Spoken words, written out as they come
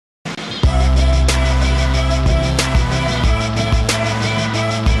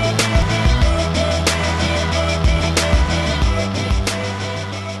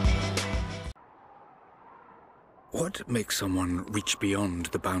What makes someone reach beyond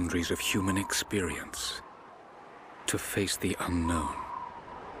the boundaries of human experience to face the unknown?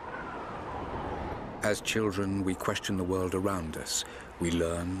 As children, we question the world around us. We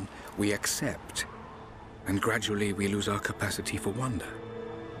learn, we accept, and gradually we lose our capacity for wonder.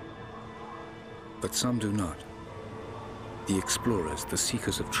 But some do not. The explorers, the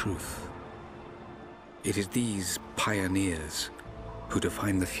seekers of truth. It is these pioneers who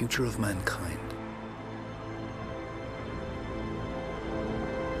define the future of mankind.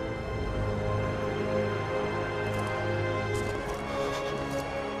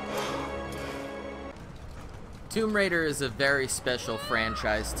 Tomb Raider is a very special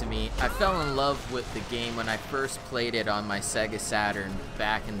franchise to me. I fell in love with the game when I first played it on my Sega Saturn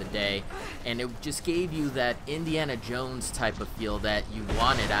back in the day, and it just gave you that Indiana Jones type of feel that you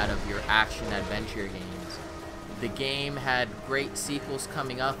wanted out of your action-adventure games. The game had great sequels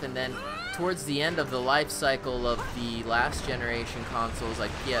coming up, and then towards the end of the life cycle of the last generation consoles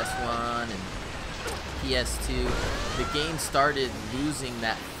like PS1 and PS2, the game started losing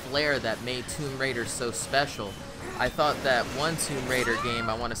that flair that made Tomb Raider so special. I thought that one Tomb Raider game,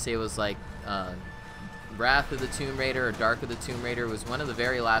 I want to say it was like Wrath of the Tomb Raider or Dark of the Tomb Raider, was one of the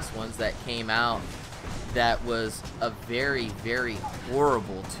very last ones that came out that was a very, very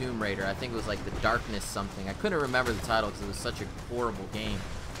horrible Tomb Raider. I think it was like The Darkness something. I couldn't remember the title because it was such a horrible game.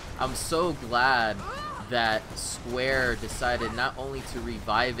 I'm so glad that Square decided not only to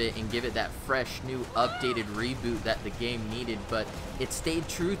revive it and give it that fresh, new, updated reboot that the game needed, but it stayed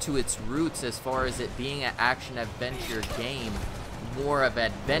true to its roots as far as it being an action-adventure game. More of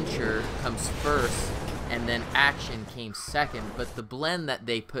adventure comes first, and then action came second, but the blend that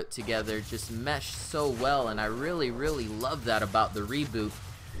they put together just meshed so well, and I really, really love that about the reboot.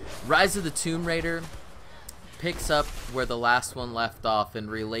 Rise of the Tomb Raider picks up where the last one left off in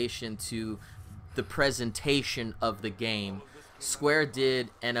relation to the presentation of the game. Square did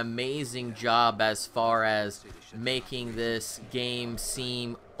an amazing job as far as making this game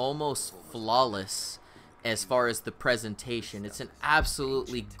seem almost flawless as far as the presentation. It's an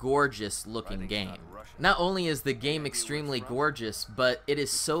absolutely gorgeous looking game. Not only is the game extremely gorgeous, but it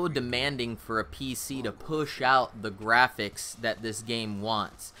is so demanding for a PC to push out the graphics that this game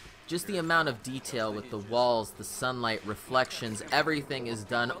wants. Just the amount of detail with the walls, the sunlight, reflections, everything is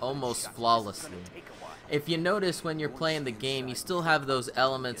done almost flawlessly. If you notice when you're playing the game, you still have those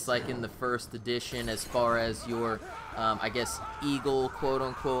elements like in the first edition as far as your, I guess, eagle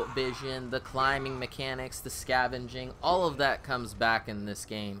quote-unquote vision, the climbing mechanics, the scavenging, all of that comes back in this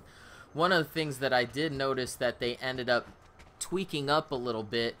game. One of the things that I did notice that they ended up tweaking up a little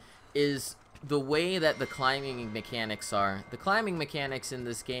bit is the way that the climbing mechanics are. The climbing mechanics in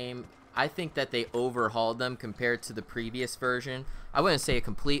this game, I think that they overhauled them compared to the previous version. I wouldn't say a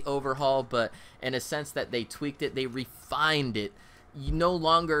complete overhaul, but in a sense that they tweaked it, they refined it. You no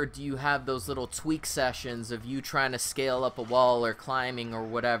longer do you have those little tweak sessions of you trying to scale up a wall or climbing or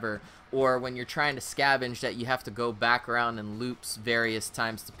whatever, or when you're trying to scavenge that you have to go back around in loops various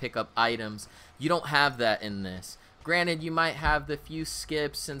times to pick up items. You don't have that in this. Granted, you might have the few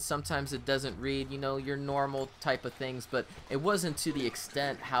skips and sometimes it doesn't read, you know, your normal type of things, but it wasn't to the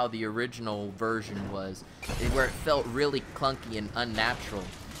extent how the original version was, where it felt really clunky and unnatural.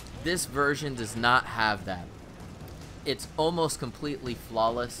 This version does not have that. It's almost completely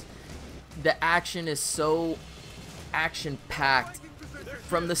flawless. The action is so action-packed.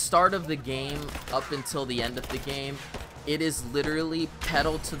 From the start of the game up until the end of the game, it is literally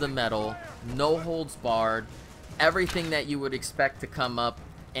pedal to the metal, no holds barred, everything that you would expect to come up,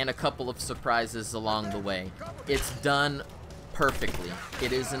 and a couple of surprises along the way. It's done perfectly.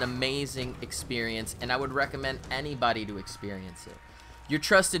 It is an amazing experience, and I would recommend anybody to experience it. Your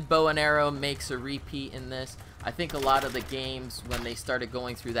trusted bow and arrow makes a repeat in this. I think a lot of the games, when they started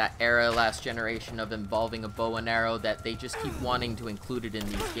going through that era last generation of involving a bow and arrow, that they just keep wanting to include it in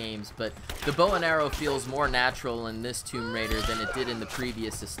these games, but the bow and arrow feels more natural in this Tomb Raider than it did in the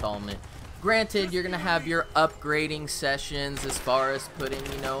previous installment. Granted, you're going to have your upgrading sessions as far as putting,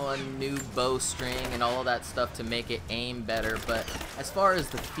 you know, a new bowstring and all of that stuff to make it aim better, but as far as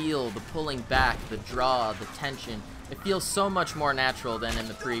the feel, the pulling back, the draw, the tension, it feels so much more natural than in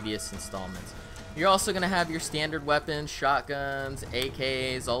the previous installments. You're also going to have your standard weapons, shotguns,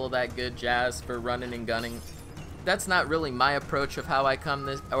 AKs, all of that good jazz for running and gunning. That's not really my approach of how I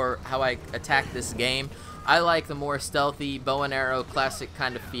how I attack this game. I like the more stealthy bow and arrow classic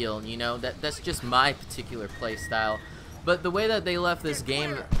kind of feel, you know, that's just my particular play style. But the way that they left this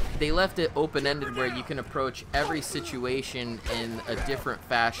game, they left it open-ended where you can approach every situation in a different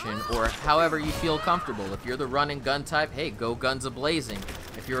fashion or however you feel comfortable. If you're the run and gun type, hey, go guns a-blazing.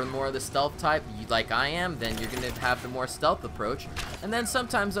 If you're more of the stealth type, like I am, then you're going to have the more stealth approach. And then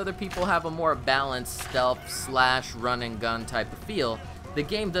sometimes other people have a more balanced stealth slash run and gun type of feel. The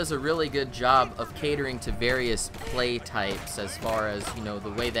game does a really good job of catering to various play types as far as, you know,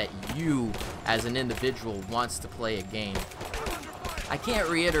 the way that you as an individual wants to play a game. I can't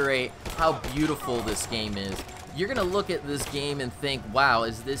reiterate how beautiful this game is. You're gonna look at this game and think, wow,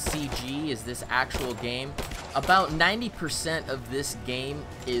 is this CG? Is this actual game? About 90% of this game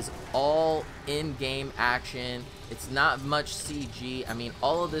is all in-game action. It's not much CG. I mean,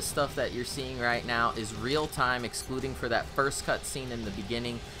 all of this stuff that you're seeing right now is real time, excluding for that first cutscene in the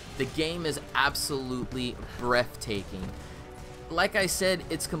beginning. The game is absolutely breathtaking. Like I said,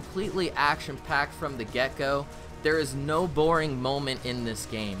 it's completely action-packed from the get-go. There is no boring moment in this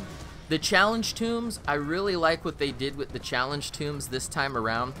game. The challenge tombs, I really like what they did with the challenge tombs this time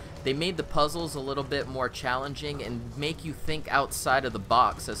around. They made the puzzles a little bit more challenging and make you think outside of the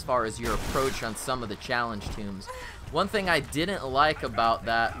box as far as your approach on some of the challenge tombs. One thing I didn't like about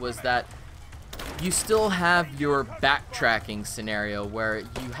that was that you still have your backtracking scenario where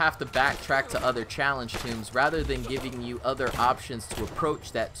you have to backtrack to other challenge tombs rather than giving you other options to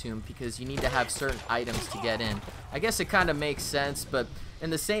approach that tomb because you need to have certain items to get in. I guess it kind of makes sense, but in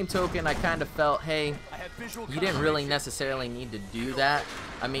the same token, I kind of felt, hey, you didn't really necessarily need to do that.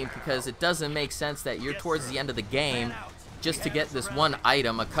 I mean, because it doesn't make sense that you're towards the end of the game just to get this one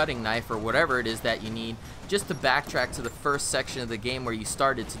item, a cutting knife or whatever it is that you need, just to backtrack to the first section of the game where you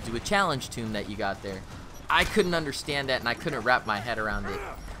started to do a challenge tomb that you got there. I couldn't understand that and I couldn't wrap my head around it.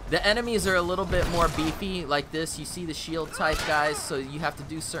 The enemies are a little bit more beefy like this. You see the shield type guys, so you have to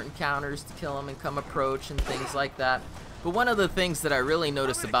do certain counters to kill them and come approach and things like that. But one of the things that I really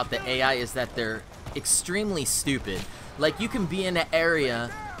noticed about the AI is that they're extremely stupid. Like, you can be in an area,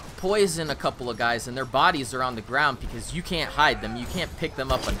 poison a couple of guys, and their bodies are on the ground because you can't hide them. You can't pick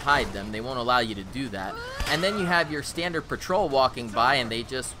them up and hide them. They won't allow you to do that. And then you have your standard patrol walking by, and they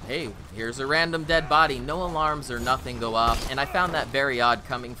just, hey, here's a random dead body. No alarms or nothing go off. And I found that very odd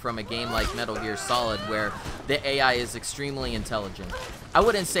coming from a game like Metal Gear Solid where the AI is extremely intelligent. I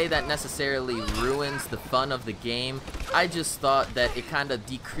wouldn't say that necessarily ruins the fun of the game. I just thought that it kind of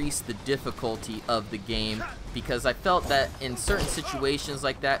decreased the difficulty of the game because I felt that in certain situations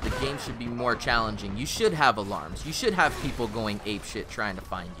like that, the game should be more challenging. You should have alarms. You should have people going apeshit trying to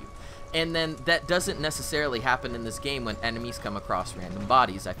find you. And then that doesn't necessarily happen in this game when enemies come across random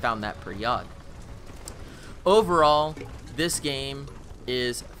bodies. I found that pretty odd. Overall, this game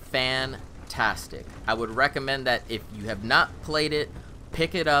is fantastic. I would recommend that if you have not played it,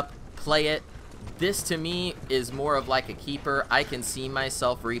 pick it up, play it. This to me is more of like a keeper. I can see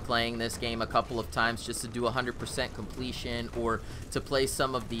myself replaying this game a couple of times just to do 100% completion or to play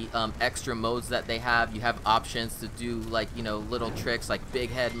some of the extra modes that they have. You have options to do, like, you know, little tricks like big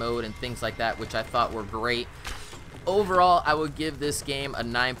head mode and things like that, which I thought were great. Overall, I would give this game a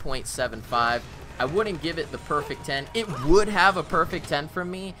 9.75. I wouldn't give it the perfect 10. It would have a perfect 10 for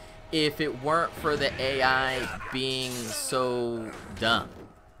me if it weren't for the AI being so dumb,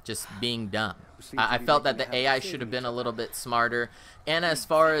 just being dumb. I felt that the AI should have been a little bit smarter. And as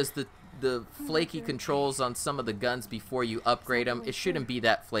far as the flaky controls on some of the guns before you upgrade them, it shouldn't be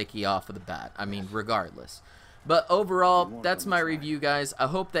that flaky off of the bat. I mean, regardless. But overall, that's my review, guys. I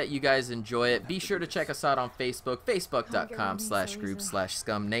hope that you guys enjoy it. Be sure to check us out on Facebook,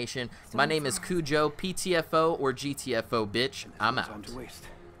 facebook.com/group/Skum Nation. My name is Cujo, PTFO or GTFO, bitch. I'm out.